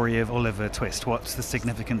story of Oliver Twist? What's the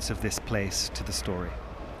significance of this place to the story?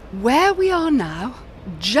 Where we are now,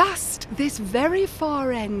 just this very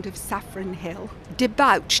far end of Saffron Hill,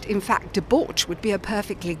 debauched, in fact debauch would be a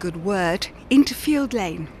perfectly good word, into Field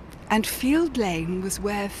Lane. And Field Lane was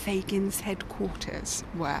where Fagin's headquarters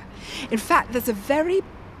were. In fact, there's a very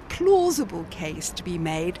plausible case to be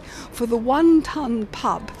made for the One Ton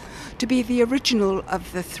pub to be the original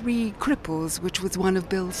of the Three Cripples, which was one of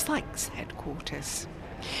Bill Sykes' headquarters.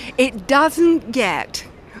 It doesn't get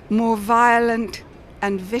more violent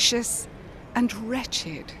and vicious and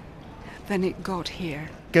wretched than it got here.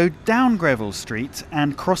 Go down Greville Street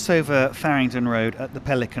and cross over Farringdon Road at the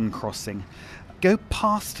Pelican Crossing. Go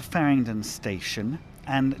past Farringdon Station,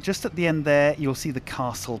 and just at the end there you'll see the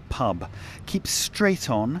Castle Pub. Keep straight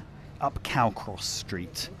on up Cowcross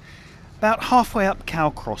Street. About halfway up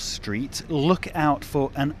Cowcross Street, look out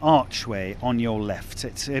for an archway on your left.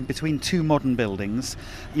 It's between two modern buildings.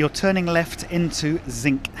 You're turning left into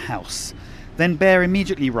Zinc House. Then bear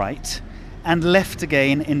immediately right and left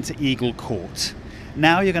again into Eagle Court.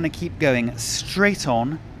 Now you're going to keep going straight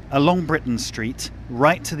on along Britain Street,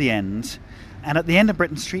 right to the end. And at the end of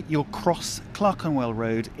Britain Street, you'll cross Clerkenwell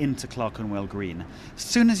Road into Clerkenwell Green. As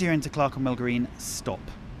soon as you're into Clerkenwell Green, stop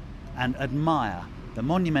and admire the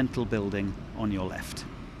monumental building on your left.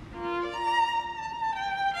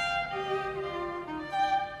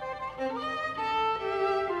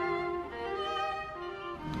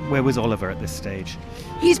 Where was Oliver at this stage?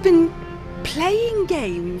 He's been playing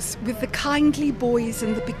games with the kindly boys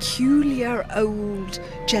and the peculiar old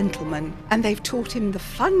gentleman, and they've taught him the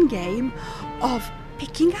fun game of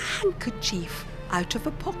picking a handkerchief out of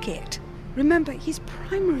a pocket. Remember, he's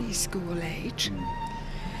primary school age.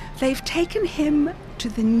 They've taken him to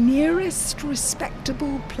the nearest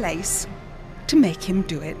respectable place to make him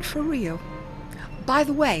do it for real. By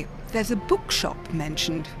the way, there's a bookshop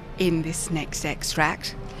mentioned in this next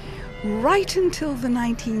extract. Right until the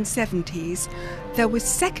 1970s, there were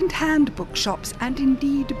second-hand bookshops and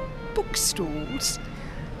indeed bookstalls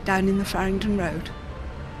down in the Farringdon Road.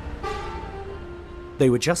 They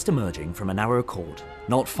were just emerging from a narrow court,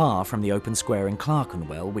 not far from the open square in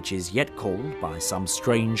Clerkenwell, which is yet called, by some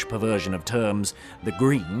strange perversion of terms, the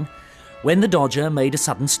Green, when the Dodger made a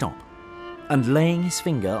sudden stop, and laying his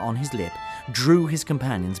finger on his lip, drew his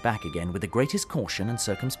companions back again with the greatest caution and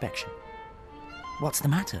circumspection. "What's the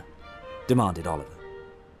matter?" demanded Oliver.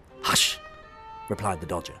 "Hush!" replied the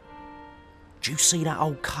Dodger. "Do you see that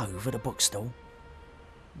old cove at the bookstall?"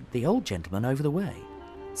 "The old gentleman over the way,"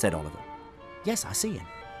 said Oliver. "Yes, I see him."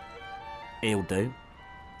 "He'll do,"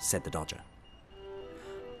 said the Dodger.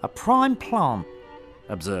 "A prime plant,"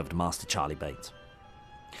 observed Master Charlie Bates.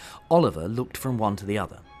 Oliver looked from one to the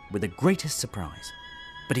other with the greatest surprise,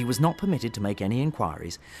 but he was not permitted to make any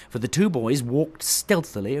inquiries, for the two boys walked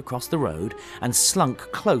stealthily across the road and slunk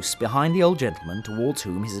close behind the old gentleman towards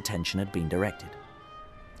whom his attention had been directed.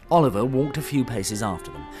 Oliver walked a few paces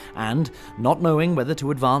after them, and, not knowing whether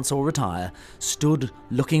to advance or retire, stood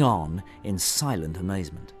looking on in silent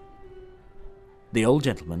amazement. The old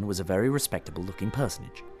gentleman was a very respectable-looking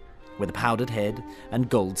personage, with a powdered head and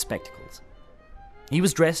gold spectacles. He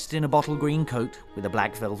was dressed in a bottle-green coat with a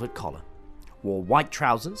black velvet collar, wore white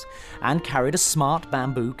trousers, and carried a smart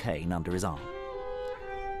bamboo cane under his arm.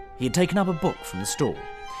 He had taken up a book from the stall,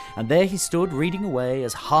 and there he stood reading away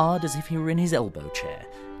as hard as if he were in his elbow chair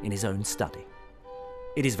in his own study.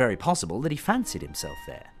 It is very possible that he fancied himself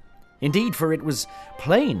there. Indeed, for it was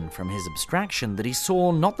plain from his abstraction that he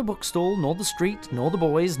saw not the bookstall, nor the street, nor the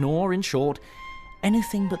boys, nor, in short,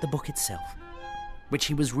 anything but the book itself, which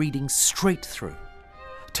he was reading straight through,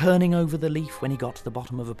 turning over the leaf when he got to the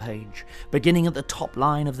bottom of a page, beginning at the top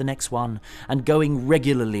line of the next one, and going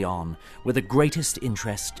regularly on with the greatest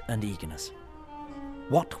interest and eagerness.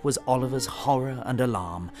 What was Oliver's horror and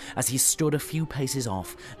alarm as he stood a few paces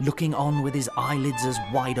off, looking on with his eyelids as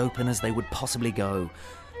wide open as they would possibly go,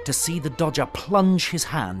 to see the Dodger plunge his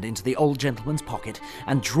hand into the old gentleman's pocket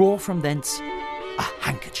and draw from thence a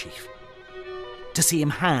handkerchief. To see him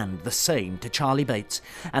hand the same to Charlie Bates,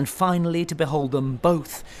 and finally to behold them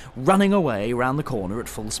both running away round the corner at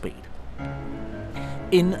full speed.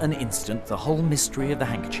 In an instant, the whole mystery of the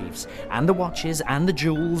handkerchiefs, and the watches, and the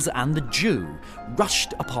jewels, and the Jew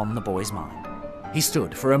rushed upon the boy's mind. He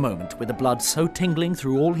stood for a moment with the blood so tingling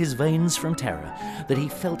through all his veins from terror that he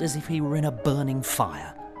felt as if he were in a burning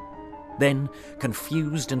fire. Then,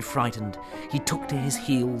 confused and frightened, he took to his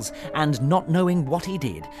heels, and, not knowing what he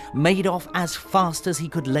did, made off as fast as he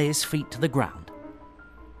could lay his feet to the ground.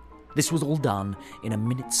 This was all done in a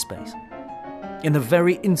minute's space. In the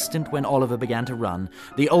very instant when Oliver began to run,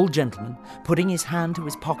 the old gentleman, putting his hand to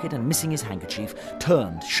his pocket and missing his handkerchief,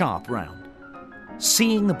 turned sharp round.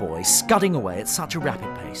 Seeing the boy scudding away at such a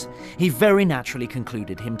rapid pace, he very naturally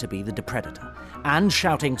concluded him to be the depredator, and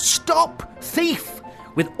shouting, "Stop, thief!"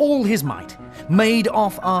 with all his might, made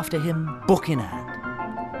off after him, book in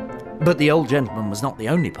hand. But the old gentleman was not the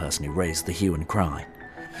only person who raised the hue and cry.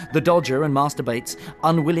 The Dodger and Master Bates,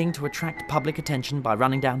 unwilling to attract public attention by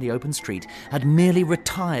running down the open street, had merely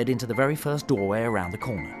retired into the very first doorway around the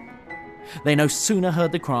corner. They no sooner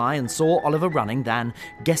heard the cry and saw Oliver running than,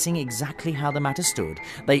 guessing exactly how the matter stood,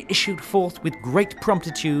 they issued forth with great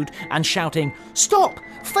promptitude and shouting, "Stop!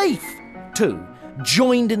 Thief!" too,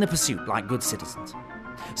 joined in the pursuit like good citizens.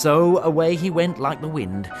 So away he went like the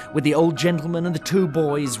wind, with the old gentleman and the two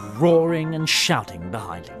boys roaring and shouting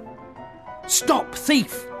behind him. "Stop,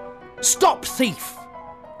 thief! Stop, thief!"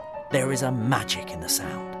 There is a magic in the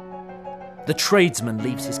sound. The tradesman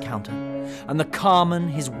leaves his counter, and the carman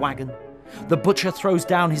his wagon. The butcher throws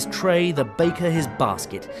down his tray, the baker his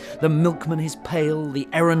basket, the milkman his pail, the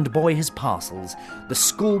errand boy his parcels, the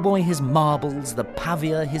schoolboy his marbles, the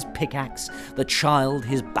pavior his pickaxe, the child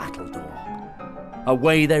his battledore.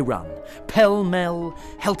 Away they run, pell-mell,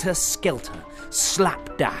 helter-skelter,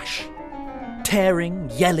 slapdash, tearing,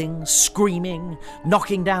 yelling, screaming,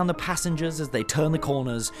 knocking down the passengers as they turn the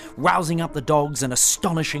corners, rousing up the dogs and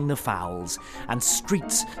astonishing the fowls, and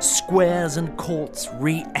streets, squares and courts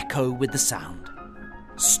re-echo with the sound.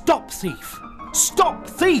 "Stop, thief! Stop,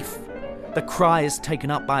 thief!" The cry is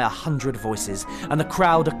taken up by 100 voices, and the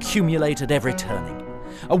crowd accumulate at every turning.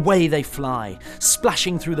 Away they fly,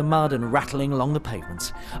 splashing through the mud and rattling along the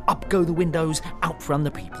pavements. Up go the windows, out run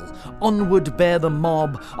the people. Onward bear the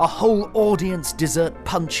mob, a whole audience desert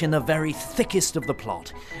Punch in the very thickest of the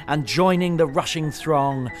plot, and joining the rushing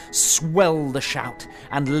throng, swell the shout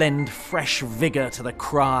and lend fresh vigour to the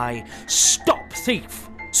cry, "Stop, thief!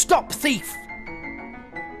 Stop, thief!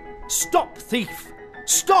 Stop, thief!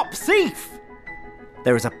 Stop, thief!"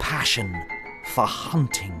 There is a passion for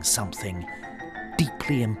hunting something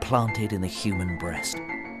deeply implanted in the human breast.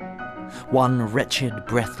 One wretched,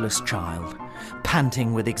 breathless child,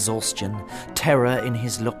 panting with exhaustion, terror in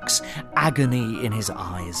his looks, agony in his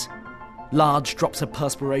eyes. Large drops of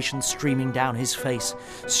perspiration streaming down his face,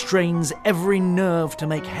 strains every nerve to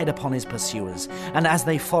make head upon his pursuers, and as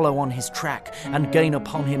they follow on his track and gain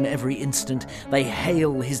upon him every instant, they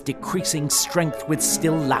hail his decreasing strength with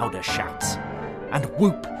still louder shouts, and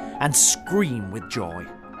whoop and scream with joy.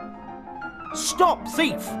 "Stop,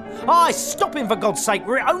 thief! Aye, stop him for God's sake,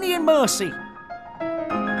 we're only in mercy!"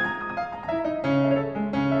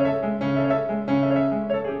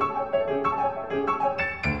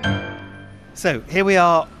 So here we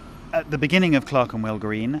are at the beginning of Clerkenwell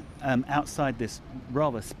Green, outside this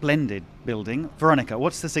rather splendid building. Veronica,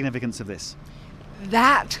 what's the significance of this?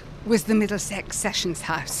 That was the Middlesex Sessions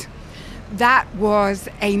House. That was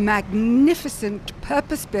a magnificent,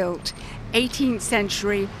 purpose-built 18th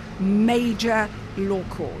century major law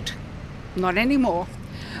court. Not anymore.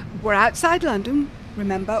 We're outside London,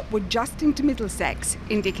 remember, we're just into Middlesex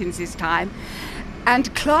in Dickens's time.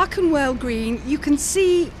 And Clerkenwell Green, you can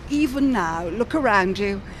see even now, look around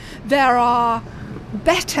you, there are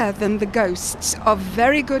better than the ghosts of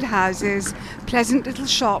very good houses, pleasant little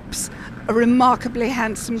shops, a remarkably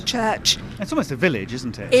handsome church. It's almost a village,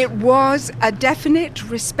 isn't it? It was a definite,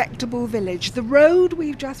 respectable village. The road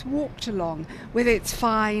we've just walked along, with its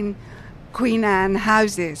fine Queen Anne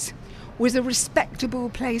houses, was a respectable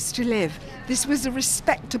place to live. This was a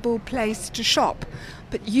respectable place to shop.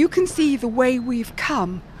 But you can see the way we've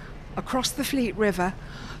come across the Fleet River,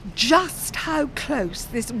 just how close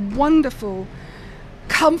this wonderful,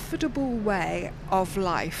 comfortable way of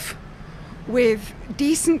life, with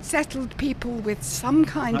decent settled people with some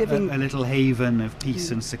kind of... A little haven of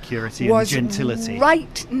peace and security and gentility. Was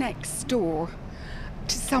right next door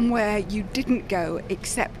to somewhere you didn't go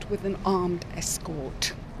except with an armed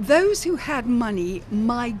escort. Those who had money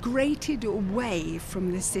migrated away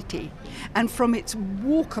from the city and from its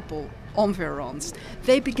walkable environs.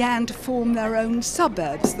 They began to form their own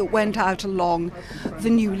suburbs that went out along the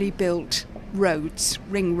newly built roads,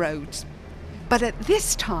 ring roads. But at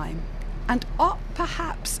this time, and up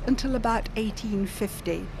perhaps until about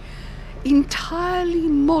 1850, entirely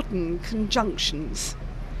modern conjunctions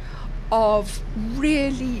of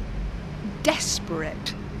really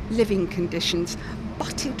desperate living conditions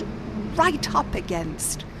butted right up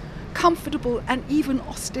against comfortable and even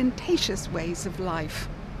ostentatious ways of life.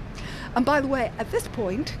 And by the way, at this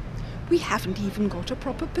point, we haven't even got a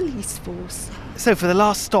proper police force. So for the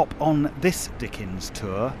last stop on this Dickens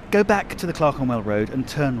tour, go back to the Clerkenwell Road and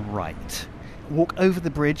turn right. walk over the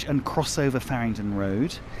bridge and cross over Farringdon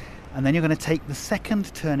Road. And then you're going to take the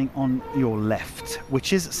second turning on your left,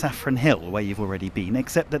 which is Saffron Hill, where you've already been,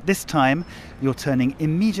 except that this time you're turning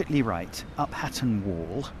immediately right up Hatton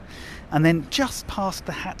Wall. And then just past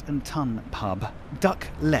the Hat and Tun pub, duck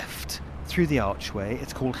left through the archway.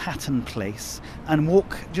 It's called Hatton Place. And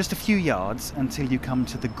walk just a few yards until you come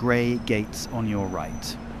to the grey gates on your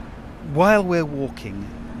right. While we're walking,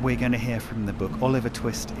 we're going to hear from the book. Oliver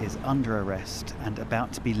Twist is under arrest and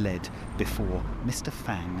about to be led before Mr.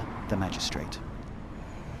 Fang, the magistrate.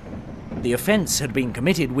 The offence had been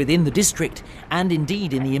committed within the district and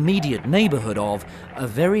indeed in the immediate neighbourhood of a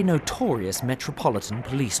very notorious metropolitan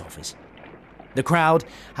police office. The crowd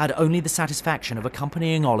had only the satisfaction of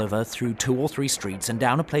accompanying Oliver through 2 or 3 streets and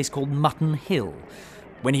down a place called Mutton Hill,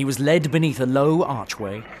 when he was led beneath a low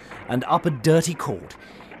archway and up a dirty court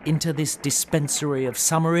into this dispensary of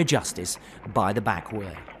summary justice by the back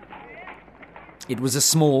way. It was a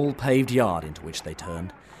small paved yard into which they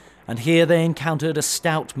turned, and here they encountered a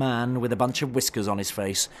stout man with a bunch of whiskers on his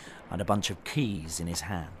face and a bunch of keys in his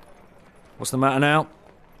hand. "What's the matter now?"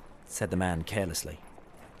 said the man carelessly.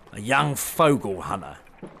 "A young fogle hunter,"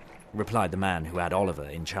 replied the man who had Oliver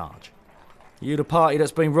in charge. "You the party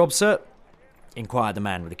that's been robbed, sir?" inquired the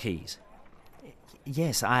man with the keys.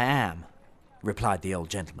 "Yes, I am," replied the old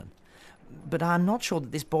gentleman. "But I'm not sure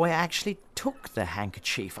that this boy actually took the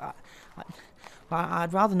handkerchief.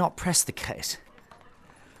 I'd rather not press the case."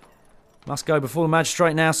 "Must go before the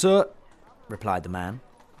magistrate now, sir," replied the man.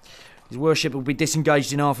 "His worship will be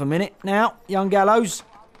disengaged in half a minute. Now, young gallows."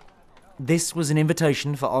 This was an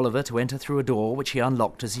invitation for Oliver to enter through a door which he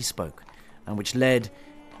unlocked as he spoke, and which led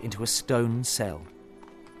into a stone cell.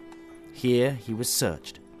 Here he was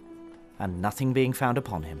searched, and nothing being found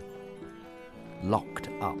upon him, locked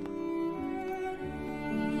up.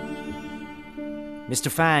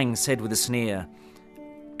 Mr. Fang said with a sneer,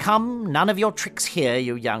 "Come, none of your tricks here,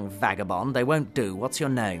 you young vagabond. They won't do. What's your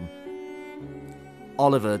name?"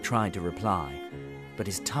 Oliver tried to reply, but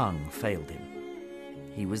his tongue failed him.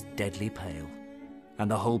 He was deadly pale,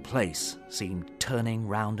 and the whole place seemed turning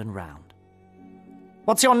round and round.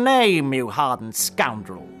 "What's your name, you hardened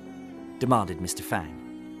scoundrel?" demanded Mr.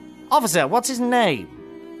 Fang. "Officer, what's his name?"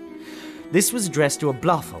 This was addressed to a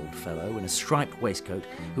bluff old fellow in a striped waistcoat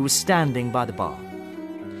who was standing by the bar.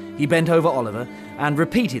 He bent over Oliver and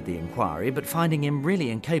repeated the inquiry, but finding him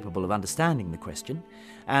really incapable of understanding the question,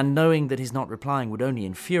 and knowing that his not replying would only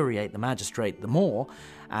infuriate the magistrate the more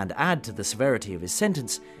and add to the severity of his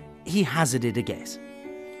sentence, he hazarded a guess.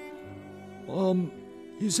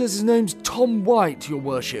 He says his name's Tom White, your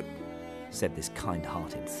worship," said this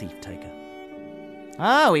kind-hearted thief-taker.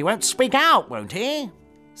 "Oh, he won't speak out, won't he?"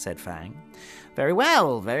 said Fang. Very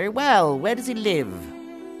well, very well. Where does he live?"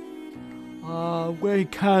 "Where he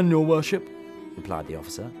can, your worship," replied the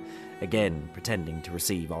officer, again pretending to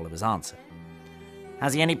receive Oliver's answer.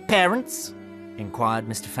 "Has he any parents?" inquired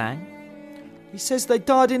Mr. Fang. "He says they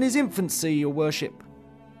died in his infancy, your worship,"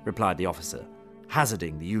 replied the officer,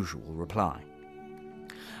 hazarding the usual reply.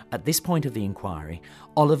 At this point of the inquiry,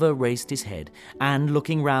 Oliver raised his head and,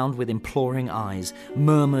 looking round with imploring eyes,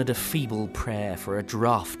 murmured a feeble prayer for a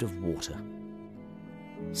draught of water.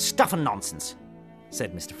 "Stuff and nonsense,"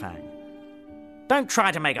 said Mr. Fang. "Don't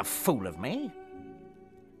try to make a fool of me."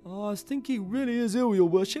 "I think he really is ill, your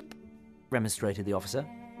worship," remonstrated the officer.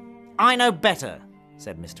 "I know better,"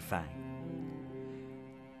 said Mr. Fang.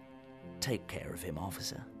 "Take care of him,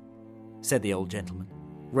 officer," said the old gentleman,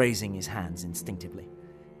 raising his hands instinctively.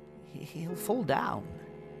 "He'll fall down."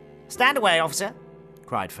 "Stand away, officer,"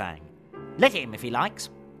 cried Fang. "Let him if he likes."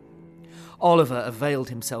 Oliver availed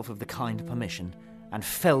himself of the kind permission and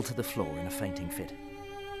fell to the floor in a fainting fit.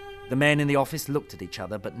 The men in the office looked at each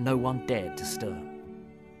other, but no one dared to stir.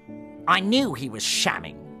 "I knew he was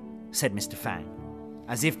shamming," said Mr. Fang,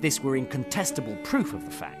 as if this were incontestable proof of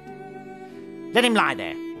the fact. "Let him lie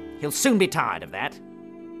there. He'll soon be tired of that."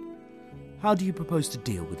 "How do you propose to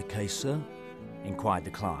deal with the case, sir?" inquired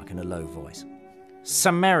the clerk in a low voice.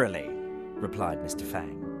 "Summarily," replied Mr.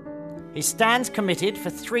 Fang. "He stands committed for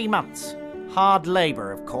 3 months. Hard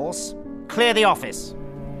labour, of course. Clear the office."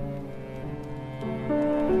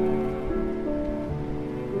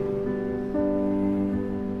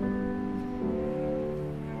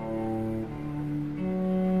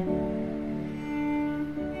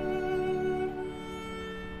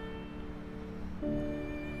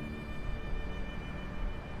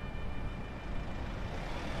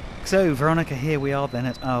 So, Veronica, here we are then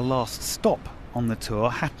at our last stop on the tour,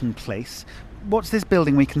 Hatton Place. What's this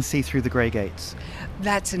building we can see through the grey gates?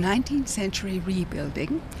 That's a 19th century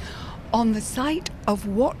rebuilding on the site of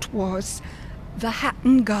what was the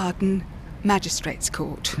Hatton Garden magistrates'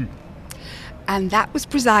 court. And that was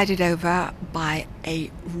presided over by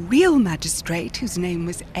a real magistrate whose name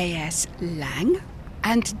was A.S. Lang.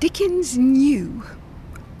 And Dickens knew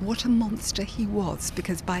what a monster he was,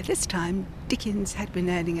 because by this time Dickens had been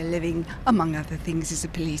earning a living, among other things, as a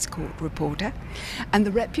police court reporter. And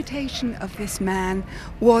the reputation of this man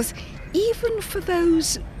was, even for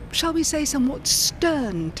those, shall we say, somewhat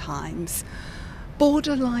stern times,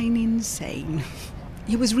 borderline insane.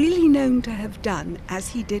 He was really known to have done, as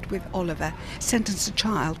he did with Oliver, sentenced a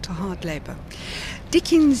child to hard labour.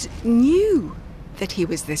 Dickens knew that he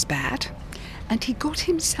was this bad, and he got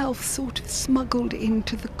himself sort of smuggled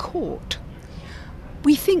into the court.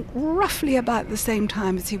 We think roughly about the same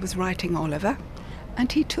time as he was writing Oliver,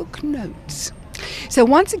 and he took notes. So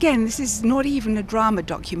once again, this is not even a drama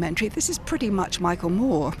documentary, this is pretty much Michael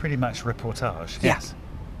Moore. Pretty much reportage, Yeah. yes.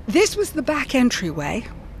 This was the back entryway.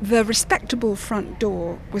 The respectable front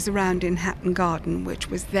door was around in Hatton Garden, which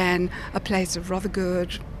was then a place of rather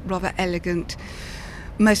good, rather elegant,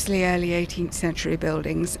 mostly early 18th century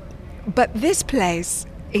buildings. But this place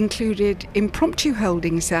included impromptu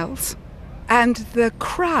holding cells, and the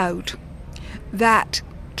crowd that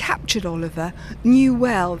captured Oliver knew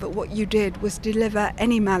well that what you did was deliver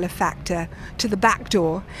any malefactor to the back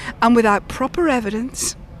door, and without proper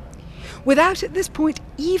evidence, without at this point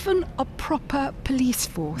even a proper police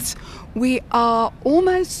force, we are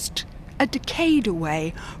almost a decade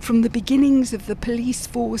away from the beginnings of the police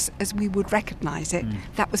force as we would recognise it.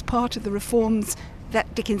 That was part of the reforms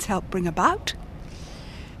that Dickens helped bring about.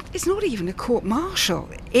 It's not even a court-martial.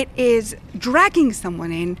 It is dragging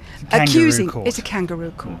someone in, accusing. Court. It's a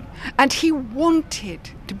kangaroo court. And he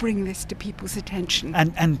wanted to bring this to people's attention.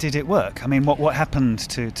 And did it work? I mean, what happened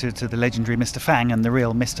to the legendary Mr. Fang and the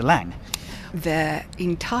real Mr. Lang? The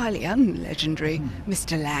entirely unlegendary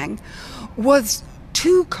Mr. Lang was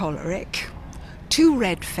too choleric, too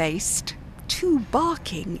red-faced, too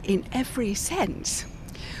barking in every sense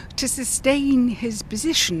to sustain his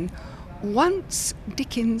position. Once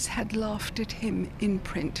Dickens had laughed at him in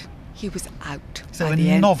print, he was out. So by a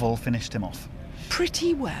the end. novel finished him off.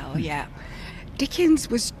 Pretty well, yeah. Dickens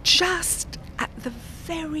was just at the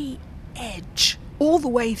very edge, all the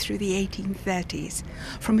way through the 1830s,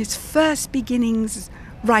 from his first beginnings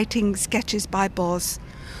writing sketches by Boz,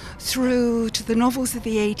 through to the novels of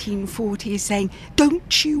the 1840s, saying,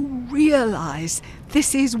 don't you realise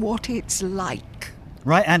this is what it's like?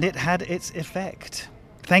 Right, and it had its effect.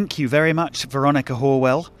 Thank you very much, Veronica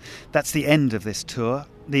Horwell. That's the end of this tour.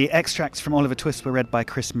 The extracts from Oliver Twist were read by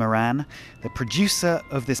Chris Moran. The producer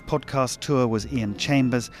of this podcast tour was Ian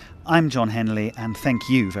Chambers. I'm John Henley, and thank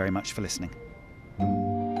you very much for listening.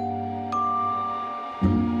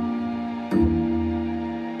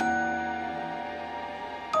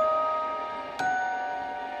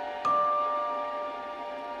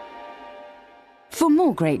 For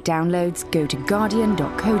more great downloads, go to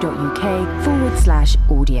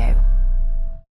guardian.co.uk/audio.